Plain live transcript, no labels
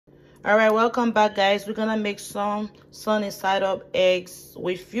All right, welcome back, guys. We're gonna make some sunny side up eggs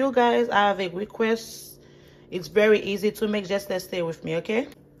with you guys. I have a request. It's very easy to make. Just let's stay with me, okay?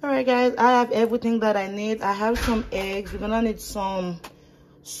 All right, guys, I have everything that I need. I have some eggs. We're gonna need some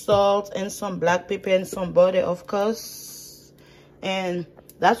salt and some black pepper and some butter, of course. And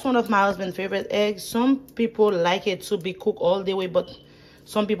that's one of my husband's favorite eggs. Some people like it to be cooked all the way, but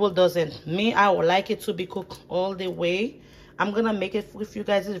some people doesn't. Me, I would like it to be cooked all the way. I'm gonna make it with you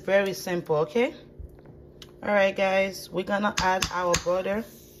guys. It's very simple, okay? All right, guys, we're gonna add our butter.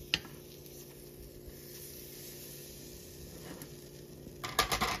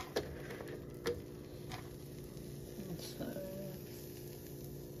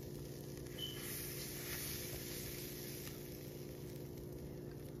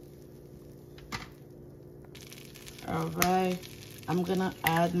 All right, I'm gonna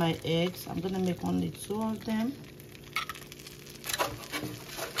add my eggs. I'm gonna make only 2 of them.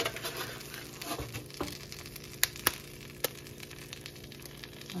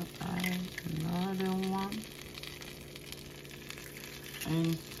 I'll add another one,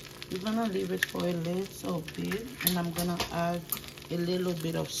 and we're gonna leave it for a little bit, and I'm gonna add a little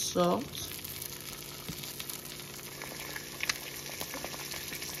bit of salt.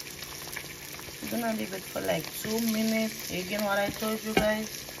 I'm gonna leave it for like 2 minutes. Again, what I told you guys,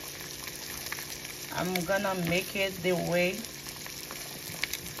 I'm gonna make it the way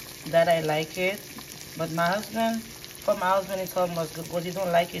that I like it. But for my husband it's almost good because he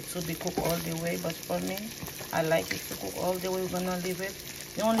don't like it to be cooked all the way. But for me, I like it to cook all the way. We're gonna leave it.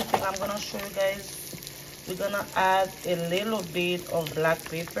 The only thing I'm gonna show you guys, we're gonna add a little bit of black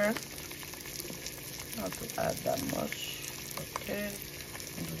pepper. Not to add that much. Okay,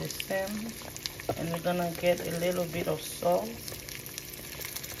 do the same. And we're gonna get a little bit of salt.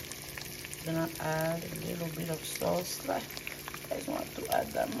 We're gonna add a little bit of salt. Like, I don't want to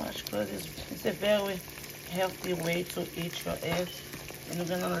add that much because it's a very healthy way to eat your eggs. And we're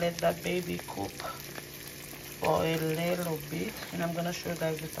gonna let that baby cook for a little bit, and I'm gonna show you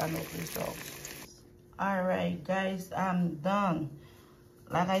guys the final results. All right, guys, I'm done.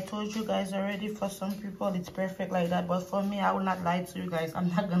 Like I told you guys already, for some people it's perfect like that, but for me, I will not lie to you guys. I'm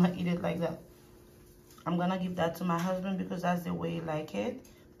not gonna eat it like that. I'm gonna give that to my husband because that's the way he like it.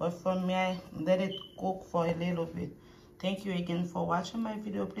 But for me, I let it cook for a little bit. Thank you again for watching my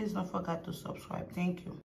video. Please don't forget to subscribe. Thank you.